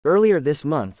Earlier this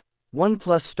month,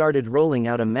 OnePlus started rolling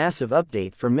out a massive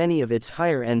update for many of its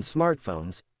higher-end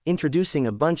smartphones, introducing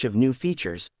a bunch of new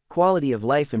features, quality of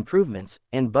life improvements,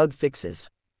 and bug fixes.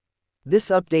 This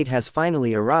update has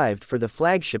finally arrived for the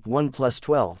flagship OnePlus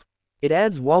 12. It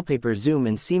adds wallpaper zoom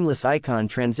and seamless icon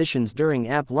transitions during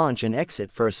app launch and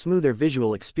exit for a smoother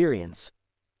visual experience.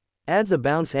 Adds a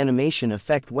bounce animation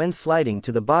effect when sliding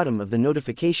to the bottom of the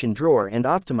notification drawer and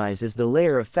optimizes the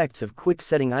layer effects of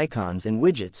quick-setting icons and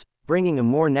widgets, bringing a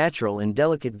more natural and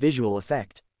delicate visual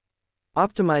effect.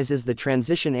 Optimizes the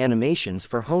transition animations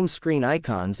for home screen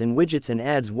icons and widgets and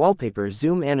adds wallpaper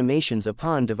zoom animations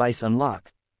upon device unlock.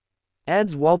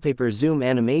 Adds wallpaper zoom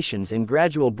animations and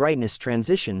gradual brightness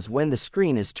transitions when the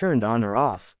screen is turned on or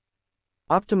off.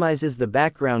 Optimizes the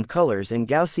background colors and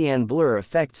Gaussian blur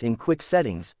effects in quick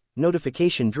settings,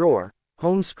 notification drawer,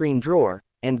 home screen drawer,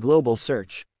 and global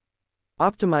search.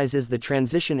 Optimizes the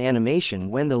transition animation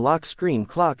when the lock screen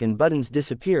clock and buttons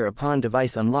disappear upon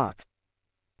device unlock.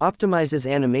 Optimizes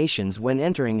animations when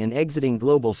entering and exiting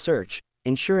global search,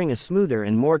 ensuring a smoother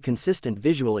and more consistent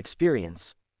visual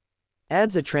experience.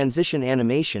 Adds a transition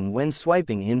animation when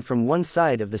swiping in from one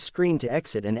side of the screen to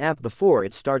exit an app before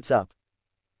it starts up.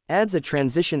 Adds a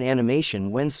transition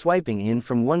animation when swiping in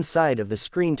from one side of the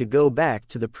screen to go back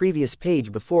to the previous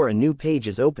page before a new page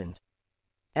is opened.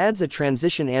 Adds a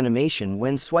transition animation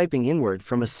when swiping inward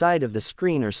from a side of the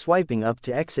screen or swiping up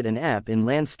to exit an app in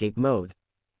landscape mode.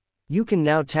 You can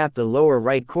now tap the lower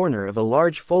right corner of a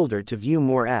large folder to view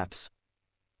more apps.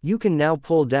 You can now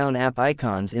pull down app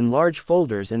icons in large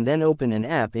folders and then open an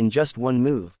app in just one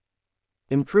move.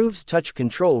 Improves touch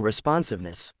control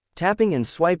responsiveness. Tapping and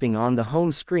swiping on the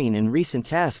home screen and recent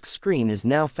tasks screen is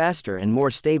now faster and more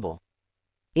stable.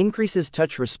 Increases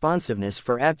touch responsiveness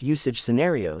for app usage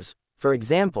scenarios, for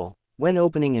example, when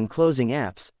opening and closing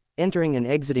apps, entering and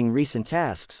exiting recent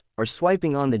tasks, or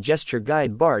swiping on the gesture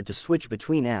guide bar to switch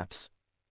between apps.